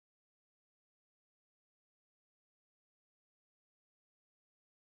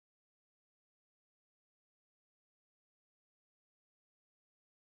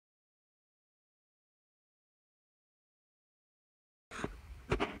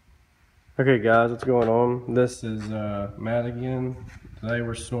Okay guys, what's going on? This is Matt again. Today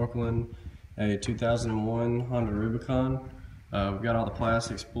we're snorkeling a 2001 Honda Rubicon. We've got all the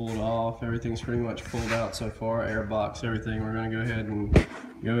plastics pulled off. Everything's pretty much pulled out so far, air box, everything. We're going to go ahead and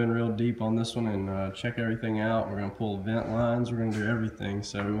go in real deep on this one and check everything out. We're going to pull vent lines. We're going to do everything.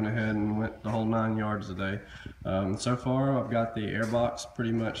 So we went ahead and went the whole 9 yards today. So far I've got the air box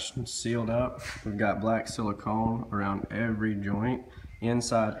pretty much sealed up. We've got black silicone around every joint.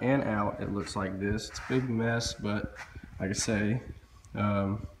 Inside and out it looks like this. It's a big mess, but like I say,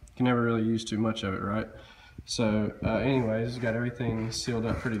 you can never really use too much of it, right? So anyways, got everything sealed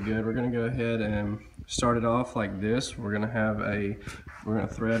up pretty good. We're gonna go ahead and start it off like this. We're gonna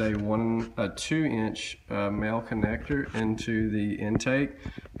thread a 2-inch male connector into the intake,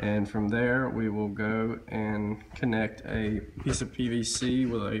 and from there we will go and connect a piece of PVC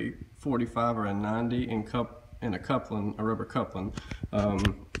with a 45 or a 90 in a coupling, a rubber coupling. I'm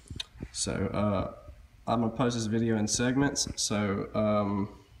gonna post this video in segments. So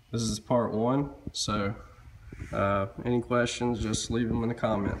this is part 1. So any questions, just leave them in the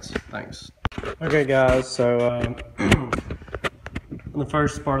comments. Thanks. Okay guys, so in the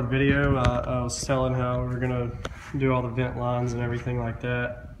first part of the video I was telling how we were gonna do all the vent lines and everything like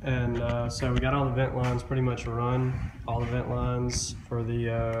that. And so we got all the vent lines pretty much run, all the vent lines for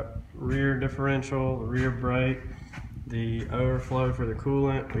the rear differential, the rear brake, the overflow for the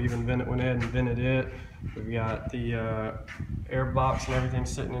coolant. We even went ahead and vented it. We've got the air box and everything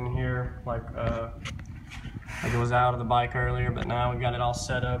sitting in here like it was out of the bike earlier, but now we've got it all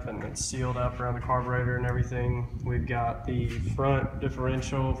set up and it's sealed up around the carburetor and everything. We've got the front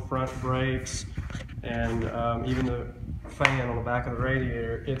differential, front brakes, and even the fan on the back of the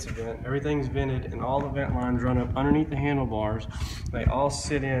radiator, it's vent. Everything's vented, and all the vent lines run up underneath the handlebars. They all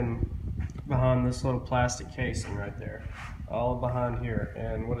sit in behind this little plastic casing right there, all behind here.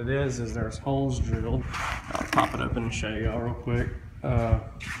 And what it is there's holes drilled. I'll pop it open and show you all real quick.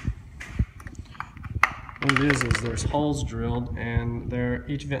 What it is there's holes drilled, and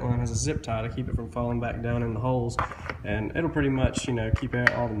each vent line has a zip tie to keep it from falling back down in the holes, and it'll pretty much, you know, keep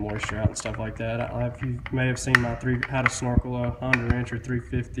all the moisture out and stuff like that. You may have seen my how to snorkel a Honda Rancher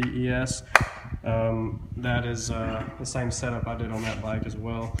 350 ES. That is the same setup I did on that bike as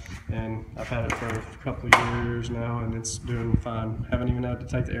well, and I've had it for a couple of years now, and it's doing fine. Haven't even had to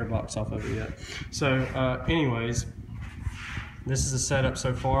take the air box off of it yet. So anyways, this is the setup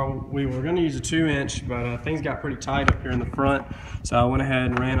so far. We were going to use a 2-inch, but things got pretty tight up here in the front, so I went ahead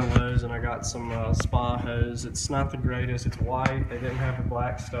and ran a Lowe's and I got some spa hose. It's not the greatest. It's white. They didn't have the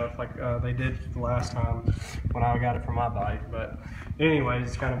black stuff like they did the last time when I got it for my bike. But anyways,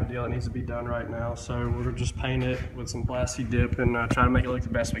 it's kind of a deal. It needs to be done right now, so we're just paint it with some plasti dip and try to make it look the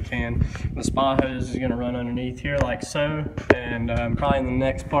best we can. The spa hose is going to run underneath here like so, and probably in the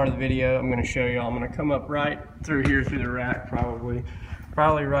next part of the video I'm going to show you. I'm going to come up right through here through the rack, probably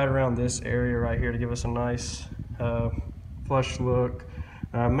right around this area right here to give us a nice flush look.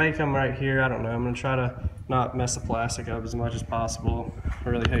 May come right here, I don't know. I'm going to try to not mess the plastic up as much as possible. I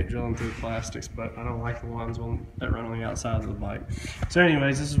really hate drilling through the plastics, but I don't like the ones that run on the outside of the bike. So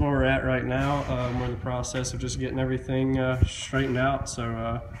anyways, this is where we're at right now. We're in the process of just getting everything straightened out,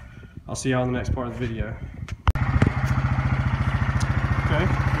 so I'll see y'all in the next part of the video. Okay,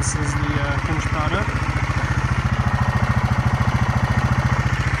 this is the finished product.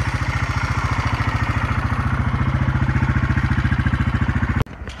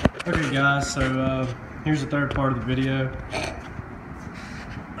 Okay guys, so here's the third part of the video.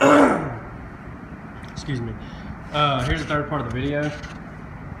 Excuse me. Here's the third part of the video.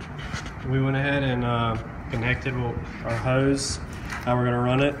 We went ahead and connected our hose, how we're going to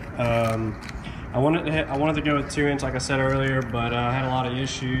run it. I wanted to go with 2-inch like I said earlier, but I had a lot of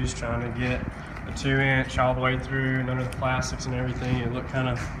issues trying to get a 2-inch all the way through and under the plastics and everything. It looked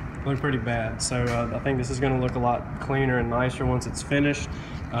pretty bad. So I think this is going to look a lot cleaner and nicer once it's finished.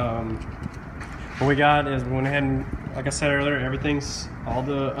 What we got is we went ahead and, like I said earlier, all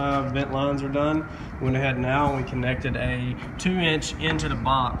the vent lines are done. We went ahead now and we connected a 2-inch into the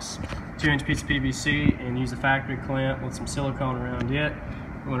box, 2-inch piece of PVC, and used a factory clamp with some silicone around it.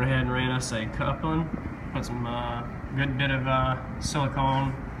 We went ahead and ran us a coupling, put some good bit of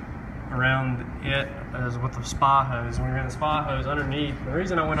silicone around it as with the spa hose. And we ran the spa hose underneath. The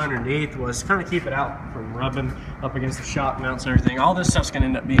reason I went underneath was to kind of keep it out from rubbing up against the shock mounts and everything. All this stuff's going to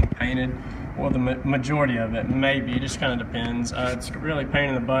end up being painted. Well, the majority of it, maybe. It just kind of depends. It's really a pain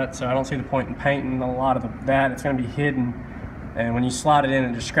in the butt, so I don't see the point in painting a lot of that. It's going to be hidden, and when you slide it in,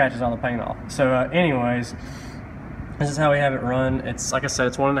 it just scratches all the paint off. So anyways, This is how we have it run. It's like I said,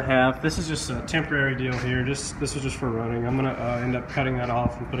 it's 1.5. This is just a temporary deal here. This is just for running. I'm gonna end up cutting that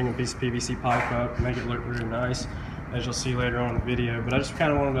off and putting a piece of PVC pipe up and make it look really nice, as you'll see later on in the video. But I just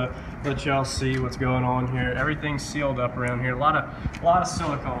kind of wanted to let y'all see what's going on here. Everything's sealed up around here. A lot of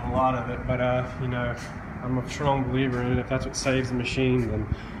silicone, a lot of it. But you know, I'm a strong believer in it. If that's what saves the machine,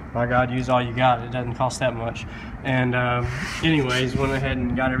 then by God, use all you got. It doesn't cost that much. And anyways, went ahead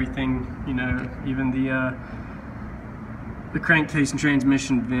and got everything. You know, even the crankcase and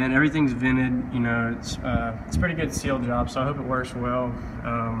transmission vent, everything's vented. You know, it's a pretty good seal job, so I hope it works well.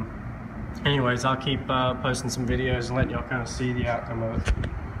 Anyways, I'll keep posting some videos and letting y'all kind of see the outcome of it.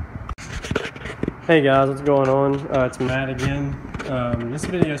 Hey guys, what's going on? It's Matt again. This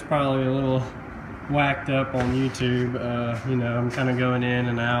video is probably a little whacked up on YouTube. You know, I'm kind of going in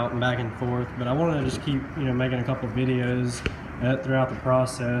and out and back and forth, but I wanted to just keep, you know, making a couple of videos throughout the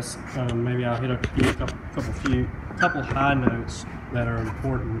process. Maybe I'll hit a couple high notes that are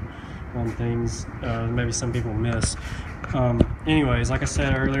important on things maybe some people miss. Anyways, like I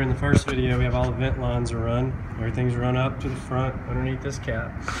said earlier in the first video, we have all the vent lines are run. Everything's run up to the front underneath this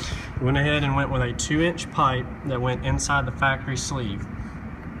cap. We went ahead and went with a 2-inch pipe that went inside the factory sleeve.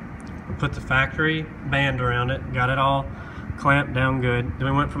 We put the factory band around it, got it all clamped down good. Then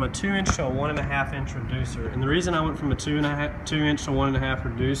we went from a 2-inch to a 1.5-inch reducer. And the reason I went from a 2-inch to 1.5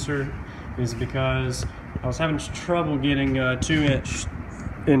 reducer is because I was having trouble getting a 2-inch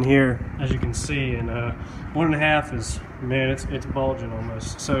in here, as you can see, and 1.5 is, man, it's bulging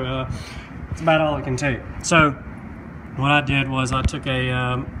almost. So it's about all it can take. So what I did was I took a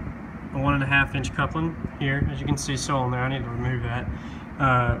 1.5-inch coupling here, as you can see, so on there. I need to remove that.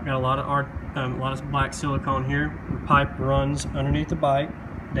 Got a lot of black silicone here. The pipe runs underneath the bike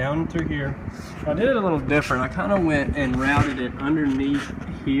down through here. I did it a little different. I kind of went and routed it underneath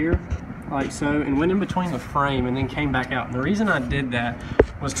here, like so, and went in between the frame and then came back out. And the reason I did that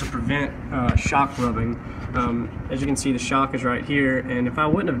was to prevent shock rubbing. As you can see, the shock is right here, and if I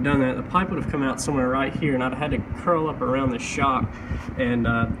wouldn't have done that, the pipe would have come out somewhere right here, and I'd have had to curl up around the shock. And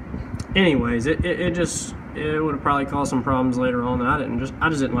anyways, it would have probably caused some problems later on. And I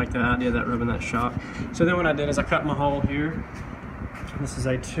just didn't like the idea of that rubbing that shock. So then what I did is I cut my hole here. This is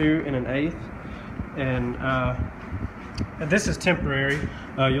a 2 1/8, and this is temporary.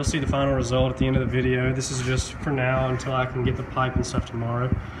 You'll see the final result at the end of the video. This is just for now until I can get the pipe and stuff tomorrow.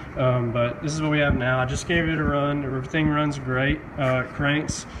 But this is what we have now. I just gave it a run. Everything runs great. It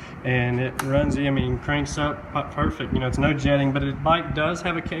cranks, and it runs, I mean, cranks up perfect. You know, it's no jetting, but the bike does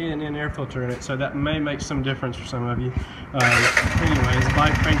have a K&N air filter in it, so that may make some difference for some of you. Anyways, the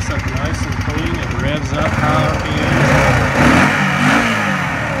bike cranks up nice and clean. It revs up high RPM.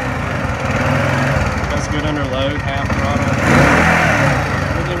 Does good under load, half throttle.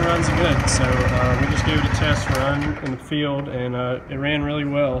 Everything runs good. So we just gave it a test run in the field, and it ran really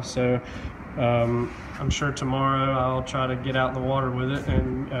well. So I'm sure tomorrow I'll try to get out in the water with it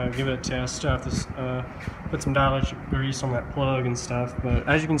and give it a test. Put some dielectric grease on that plug and stuff. But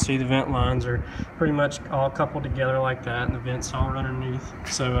as you can see, the vent lines are pretty much all coupled together like that, and the vents all run underneath.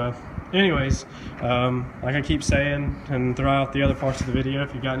 So anyways, like I keep saying, and throughout the other parts of the video,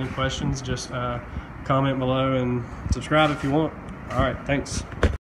 if you got any questions, just comment below and subscribe if you want. All right, thanks.